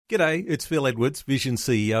G'day, it's Phil Edwards, Vision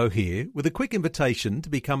CEO here, with a quick invitation to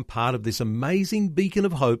become part of this amazing beacon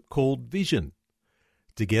of hope called Vision.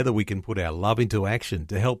 Together we can put our love into action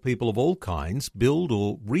to help people of all kinds build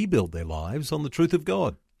or rebuild their lives on the truth of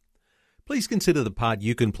God. Please consider the part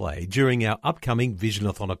you can play during our upcoming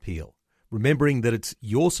Visionathon appeal, remembering that it's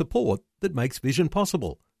your support that makes Vision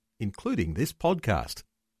possible, including this podcast.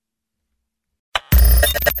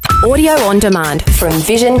 Audio on demand from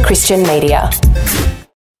Vision Christian Media.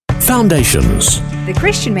 Foundations. The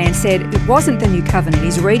Christian man said it wasn't the New Covenant.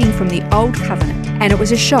 He's reading from the Old Covenant. And it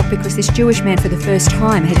was a shock because this Jewish man for the first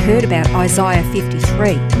time had heard about Isaiah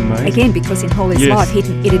 53. Amazing. Again, because in all his life it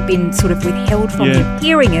had been sort of withheld from him.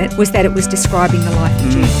 Hearing it was that it was describing the life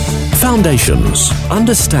of Jesus. Foundations.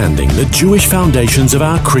 Understanding the Jewish foundations of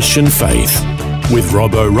our Christian faith. With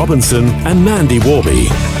Robbo Robinson and Mandy Warby.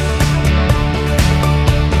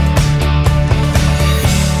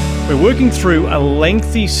 We're working through a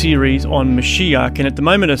lengthy series on Mashiach, and at the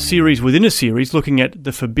moment a series within a series looking at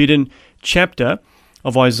the forbidden chapter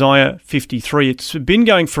of Isaiah 53. It's been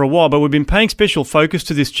going for a while, but we've been paying special focus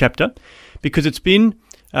to this chapter because it's been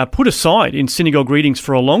put aside in synagogue readings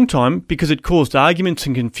for a long time because it caused arguments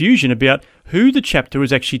and confusion about who the chapter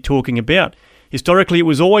is actually talking about. Historically, it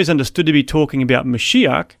was always understood to be talking about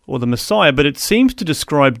Mashiach, or the Messiah, but it seems to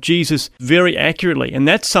describe Jesus very accurately, and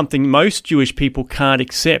that's something most Jewish people can't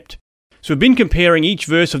accept. So we've been comparing each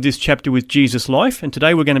verse of this chapter with Jesus' life, and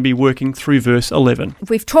today we're going to be working through verse 11.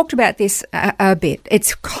 We've talked about this a bit.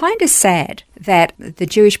 It's kind of sad that the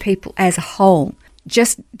Jewish people as a whole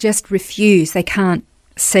just refuse. They can't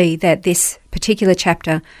see that this particular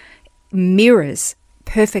chapter mirrors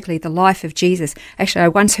perfectly the life of Jesus. Actually, I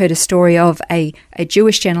once heard a story of a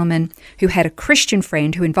Jewish gentleman who had a Christian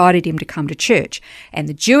friend who invited him to come to church. And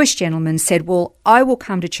the Jewish gentleman said, well, I will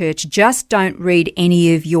come to church, just don't read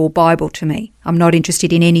any of your Bible to me. I'm not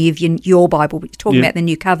interested in any of your Bible. We're talking about the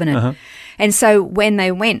New Covenant. Uh-huh. And so when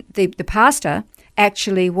they went, the pastor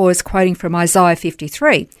actually was quoting from Isaiah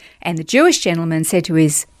 53. And the Jewish gentleman said to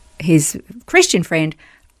his Christian friend,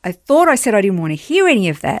 I thought I said I didn't want to hear any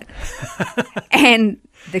of that. And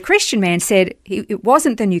the Christian man said it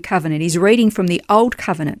wasn't the New Covenant. He's reading from the Old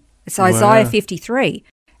Covenant. It's Isaiah 53.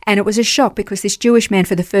 And it was a shock because this Jewish man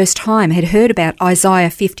for the first time had heard about Isaiah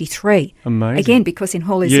 53. Amazing. Again, because in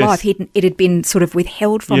all his life it had been sort of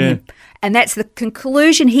withheld from him. And that's the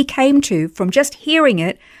conclusion he came to from just hearing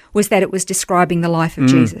it, was that it was describing the life of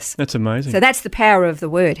Jesus. That's amazing. So that's the power of the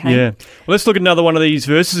word, hey? Yeah. Well, let's look at another one of these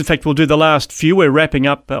verses. In fact, we'll do the last few. We're wrapping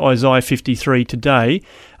up Isaiah 53 today.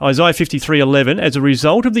 Isaiah 53:11, as a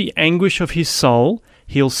result of the anguish of his soul,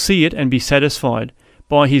 he'll see it and be satisfied.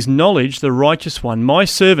 By his knowledge, the righteous one, my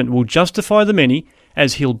servant, will justify the many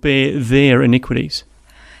as he'll bear their iniquities.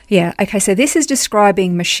 Yeah, okay, so this is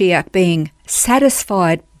describing Mashiach being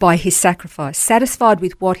satisfied by his sacrifice, satisfied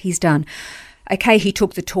with what he's done. Okay, he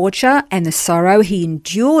took the torture and the sorrow, he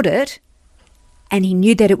endured it, and he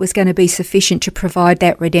knew that it was going to be sufficient to provide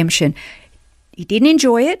that redemption. He didn't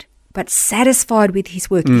enjoy it, but satisfied with his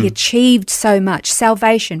work. He achieved so much: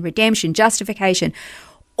 salvation, redemption, justification.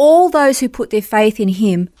 All those who put their faith in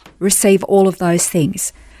him receive all of those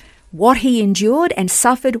things. What he endured and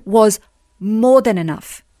suffered was more than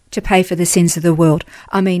enough to pay for the sins of the world.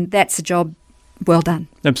 I mean, that's a job well done.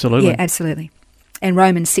 Absolutely. Yeah, absolutely. And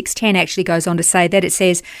Romans 6:10 actually goes on to say that it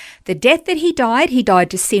says, the death that he died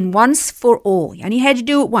to sin once for all. He only had to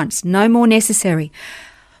do it once, no more necessary.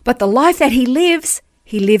 But the life that he lives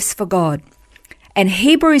for God. And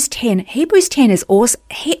Hebrews 10 is awesome.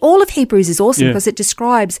 All of Hebrews is awesome because it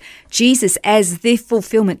describes Jesus as the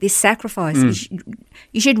fulfillment, this sacrifice.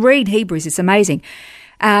 You should read Hebrews, it's amazing.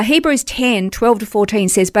 Hebrews 10:12-14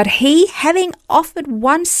 says, but he, having offered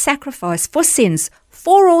one sacrifice for sins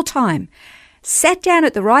for all time, sat down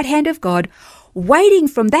at the right hand of God, waiting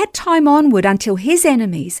from that time onward until his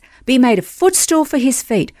enemies be made a footstool for his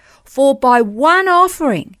feet. For by one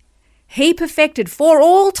offering he perfected for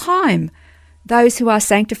all time those who are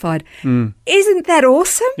sanctified. Isn't that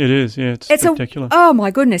awesome? It is, yeah, it's spectacular. Oh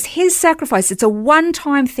my goodness, his sacrifice, it's a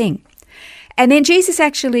one-time thing. And then Jesus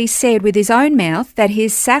actually said with his own mouth that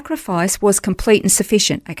his sacrifice was complete and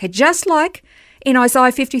sufficient. Okay, just like in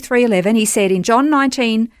Isaiah 53:11, he said in John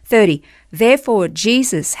 19:30, therefore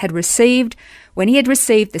Jesus when he had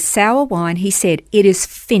received the sour wine, he said, it is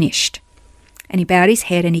finished. And he bowed his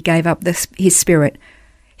head and he gave up his spirit.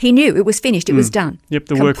 He knew it was finished, it was done. Yep,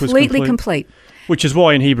 the work was completely complete. Which is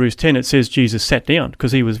why in Hebrews 10 it says Jesus sat down,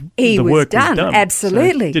 because the work was done.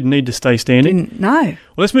 Absolutely. So didn't need to stay standing. No. Well,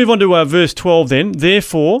 let's move on to verse 12 then.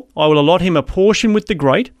 Therefore, I will allot him a portion with the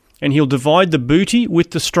great, and he'll divide the booty with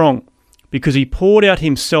the strong. because he poured out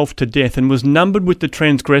himself to death and was numbered with the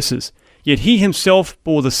transgressors. Yet he himself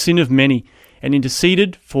bore the sin of many and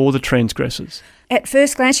interceded for the transgressors. At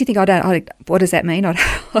first glance, you think, what does that mean? I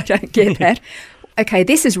don't get that. Okay,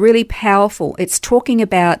 this is really powerful. It's talking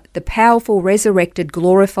about the powerful, resurrected,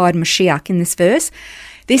 glorified Mashiach in this verse.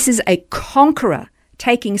 This is a conqueror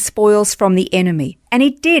taking spoils from the enemy. And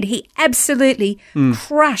he did. He absolutely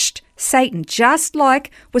crushed Satan, just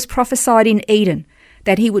like was prophesied in Eden,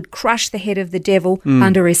 that he would crush the head of the devil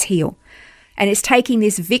under his heel. And it's taking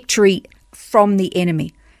this victory from the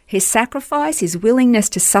enemy. His sacrifice, his willingness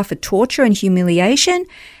to suffer torture and humiliation,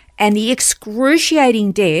 and the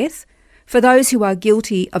excruciating death for those who are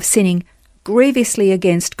guilty of sinning grievously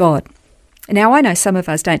against God. Now, I know some of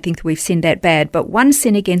us don't think that we've sinned that bad, but one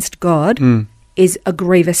sin against God is a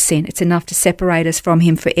grievous sin. It's enough to separate us from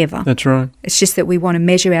him forever. That's right. It's just that we want to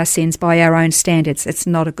measure our sins by our own standards. It's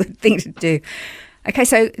not a good thing to do. Okay,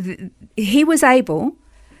 so he was able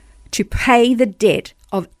to pay the debt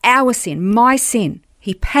of our sin, my sin.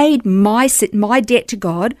 He paid my debt to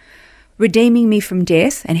God, redeeming me from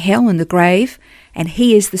death and hell and the grave, and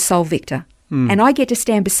he is the sole victor. And I get to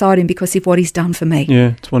stand beside him because of what he's done for me.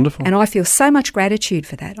 Yeah, it's wonderful. And I feel so much gratitude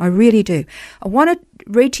for that. I really do. I want to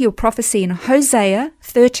read to you a prophecy in Hosea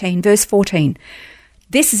 13, verse 14.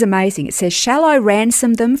 This is amazing. It says, "Shall I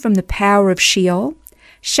ransom them from the power of Sheol?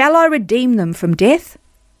 Shall I redeem them from death?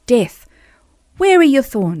 Death, where are your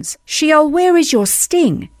thorns? Sheol, where is your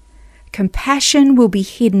sting? Compassion will be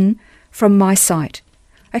hidden from my sight."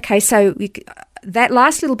 Okay, so that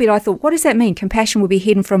last little bit, I thought, what does that mean? Compassion will be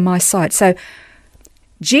hidden from my sight. So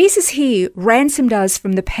Jesus here ransomed us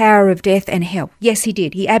from the power of death and hell. Yes, he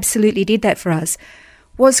did. He absolutely did that for us.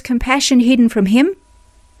 Was compassion hidden from him?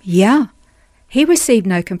 Yeah. He received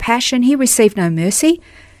no compassion. He received no mercy.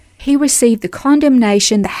 He received the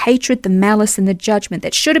condemnation, the hatred, the malice, and the judgment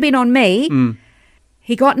that should have been on me.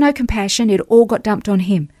 He got no compassion. It all got dumped on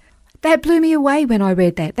him. That blew me away when I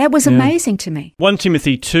read that. That was amazing to me. 1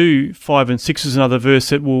 Timothy 2, 5 and 6 is another verse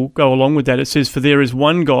that will go along with that. It says, "For there is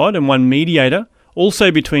one God and one mediator, also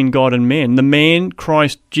between God and man, the man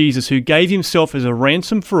Christ Jesus, who gave himself as a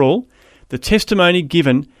ransom for all, the testimony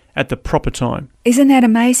given at the proper time." Isn't that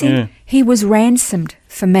amazing? Yeah. He was ransomed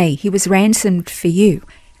for me. He was ransomed for you.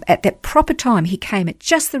 At that proper time, he came at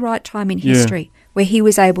just the right time in history where he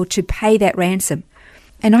was able to pay that ransom.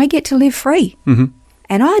 And I get to live free.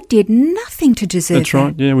 And I did nothing to deserve That's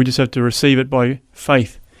right. Yeah, we just have to receive it by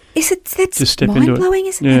faith. That's step into it. mind-blowing,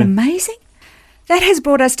 isn't that amazing? That has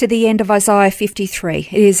brought us to the end of Isaiah 53.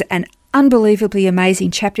 It is an unbelievably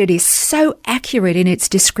amazing chapter. It is so accurate in its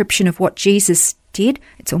description of what Jesus did.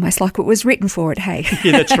 It's almost like it was written for it, hey?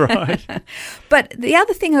 Yeah, that's right. But the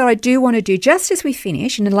other thing that I do want to do, just as we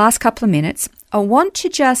finish in the last couple of minutes, I want to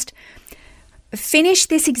just finish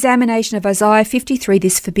this examination of Isaiah 53,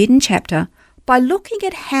 this forbidden chapter, by looking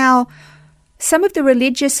at how some of the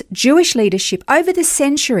religious Jewish leadership over the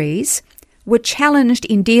centuries were challenged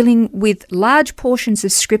in dealing with large portions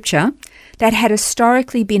of Scripture that had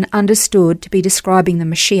historically been understood to be describing the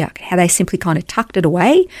Mashiach, how they simply kind of tucked it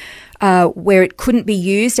away, where it couldn't be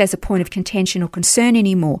used as a point of contention or concern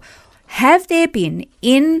anymore. Have there been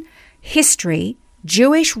in history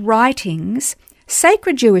Jewish writings,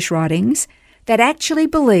 sacred Jewish writings, that actually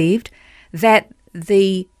believed that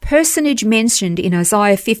the personage mentioned in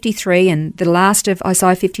Isaiah 53 and the last of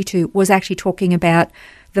Isaiah 52 was actually talking about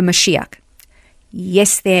the Mashiach?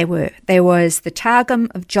 Yes, there were. There was the Targum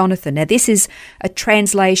of Jonathan. Now, this is a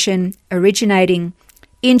translation originating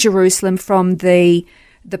in Jerusalem from the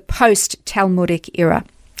post-Talmudic era.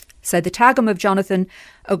 So the Targum of Jonathan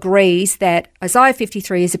agrees that Isaiah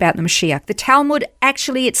 53 is about the Mashiach. The Talmud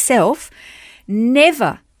actually itself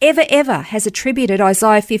never ever has attributed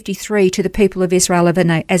Isaiah 53 to the people of Israel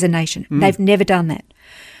as a nation. They've never done that.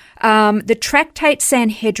 The Tractate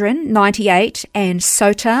Sanhedrin 98 and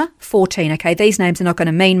Sota 14, okay, these names are not going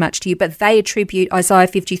to mean much to you, but they attribute Isaiah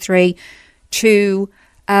 53 to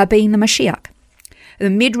being the Mashiach. The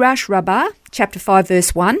Midrash Rabbah, chapter 5,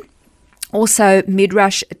 verse 1, also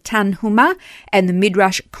Midrash Tanhuma and the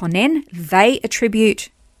Midrash Konen, they attribute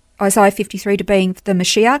Isaiah 53 to being the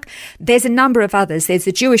Mashiach. There's a number of others. There's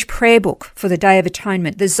the Jewish prayer book for the Day of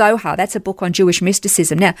Atonement, the Zohar, that's a book on Jewish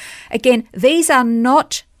mysticism. Now, again, these are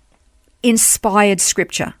not inspired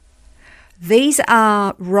scripture. These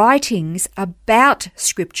are writings about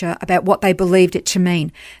scripture, about what they believed it to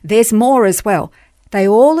mean. There's more as well. They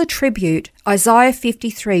all attribute Isaiah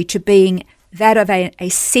 53 to being that of a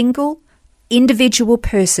single individual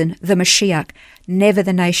person, the Mashiach, never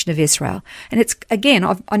the nation of Israel. And it's, again,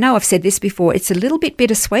 I know I've said this before, it's a little bit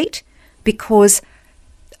bittersweet because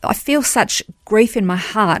I feel such grief in my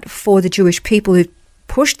heart for the Jewish people who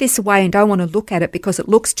push this away and don't want to look at it because it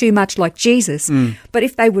looks too much like Jesus. But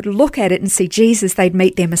if they would look at it and see Jesus, they'd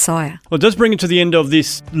meet their Messiah. Well, it does bring it to the end of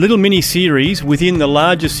this little mini-series within the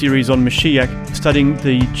larger series on Mashiach, studying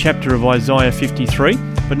the chapter of Isaiah 53.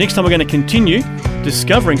 But next time we're going to continue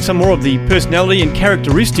discovering some more of the personality and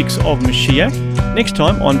characteristics of Mashiach, next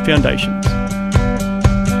time on Foundations.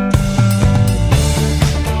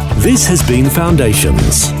 This has been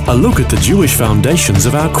Foundations, a look at the Jewish foundations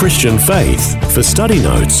of our Christian faith. For study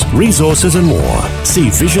notes, resources and more,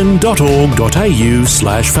 see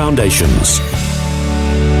vision.org.au/foundations.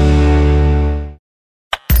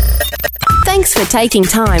 Thanks for taking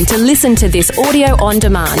time to listen to this audio on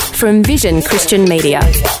demand from Vision Christian Media.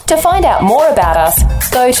 To find out more about us,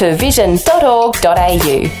 go to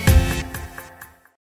vision.org.au.